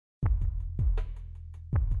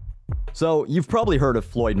So, you've probably heard of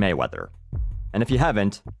Floyd Mayweather. And if you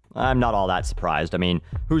haven't, I'm not all that surprised. I mean,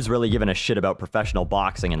 who's really given a shit about professional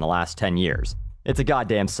boxing in the last 10 years? It's a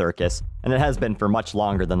goddamn circus, and it has been for much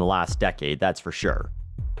longer than the last decade, that's for sure.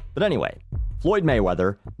 But anyway, Floyd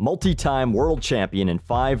Mayweather, multi-time world champion in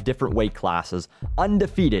 5 different weight classes,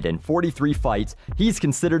 undefeated in 43 fights, he's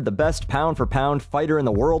considered the best pound-for-pound fighter in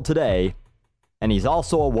the world today, and he's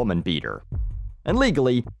also a woman beater. And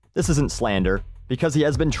legally, this isn't slander, because he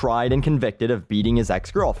has been tried and convicted of beating his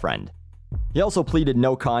ex-girlfriend. He also pleaded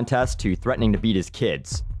no contest to threatening to beat his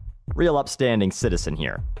kids. Real upstanding citizen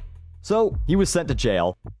here. So, he was sent to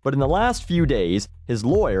jail, but in the last few days, his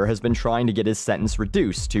lawyer has been trying to get his sentence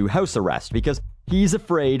reduced to house arrest because he's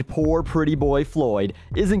afraid poor pretty boy Floyd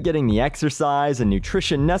isn't getting the exercise and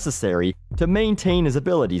nutrition necessary to maintain his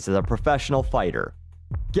abilities as a professional fighter.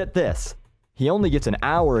 Get this, he only gets an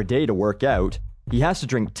hour a day to work out, he has to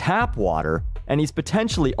drink tap water, and he's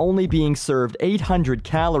potentially only being served 800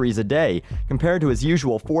 calories a day compared to his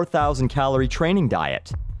usual 4,000 calorie training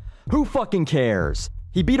diet. Who fucking cares?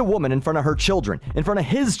 He beat a woman in front of her children, in front of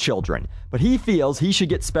his children, but he feels he should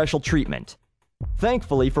get special treatment.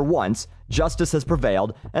 Thankfully, for once, justice has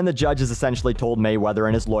prevailed, and the judge has essentially told Mayweather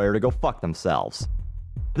and his lawyer to go fuck themselves.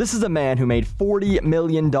 This is a man who made $40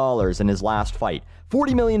 million in his last fight.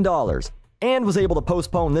 $40 million! And was able to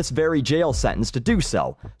postpone this very jail sentence to do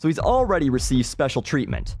so he's already received special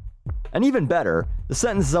treatment. And even better, the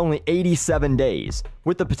sentence is only 87 days,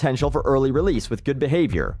 with the potential for early release with good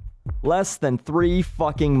behavior. Less than 3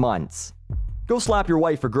 fucking months. Go slap your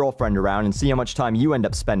wife or girlfriend around and see how much time you end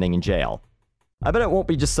up spending in jail. I bet it won't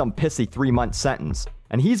be just some pissy 3-month sentence,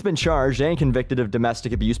 and he's been charged and convicted of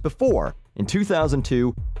domestic abuse before, in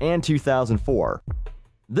 2002 and 2004.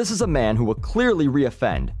 This is a man who will clearly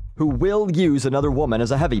reoffend, who will use another woman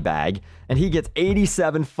as a heavy bag, and he gets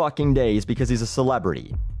 87 fucking days because he's a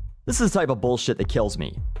celebrity. This is the type of bullshit that kills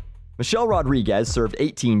me. Michelle Rodriguez served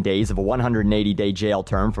 18 days of a 180-day jail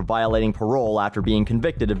term for violating parole after being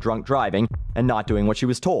convicted of drunk driving and not doing what she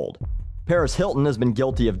was told. Paris Hilton has been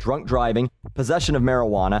guilty of drunk driving, possession of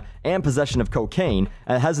marijuana, and possession of cocaine,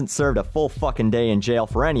 and hasn't served a full fucking day in jail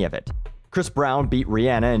for any of it. Chris Brown beat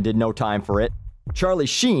Rihanna and did no time for it. Charlie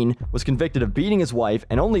Sheen was convicted of beating his wife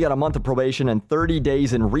and only got a month of probation and 30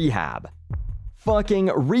 days in rehab. Fucking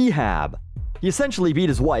rehab! He essentially beat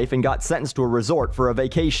his wife and got sentenced to a resort for a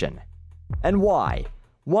vacation. And why?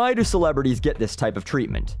 Why do celebrities get this type of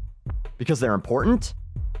treatment? Because they're important?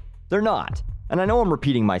 They're not. And I know I'm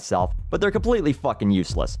repeating myself, but they're completely fucking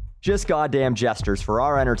useless. Just goddamn jesters for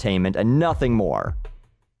our entertainment and nothing more.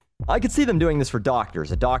 I could see them doing this for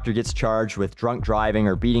doctors. A doctor gets charged with drunk driving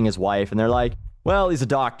or beating his wife, and they're like, well, he's a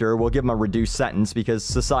doctor, we'll give him a reduced sentence because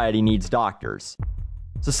society needs doctors.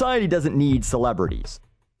 Society doesn't need celebrities.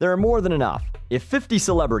 There are more than enough. If 50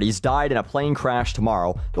 celebrities died in a plane crash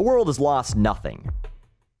tomorrow, the world has lost nothing.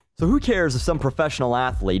 So who cares if some professional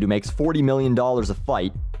athlete who makes $40 million a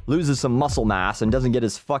fight loses some muscle mass and doesn't get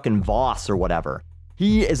his fucking Voss or whatever?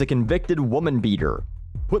 He is a convicted woman beater.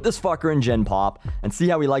 Put this fucker in Gen Pop and see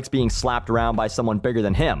how he likes being slapped around by someone bigger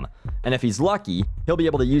than him. And if he's lucky, he'll be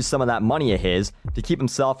able to use some of that money of his to keep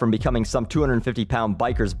himself from becoming some 250-pound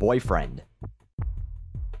biker's boyfriend.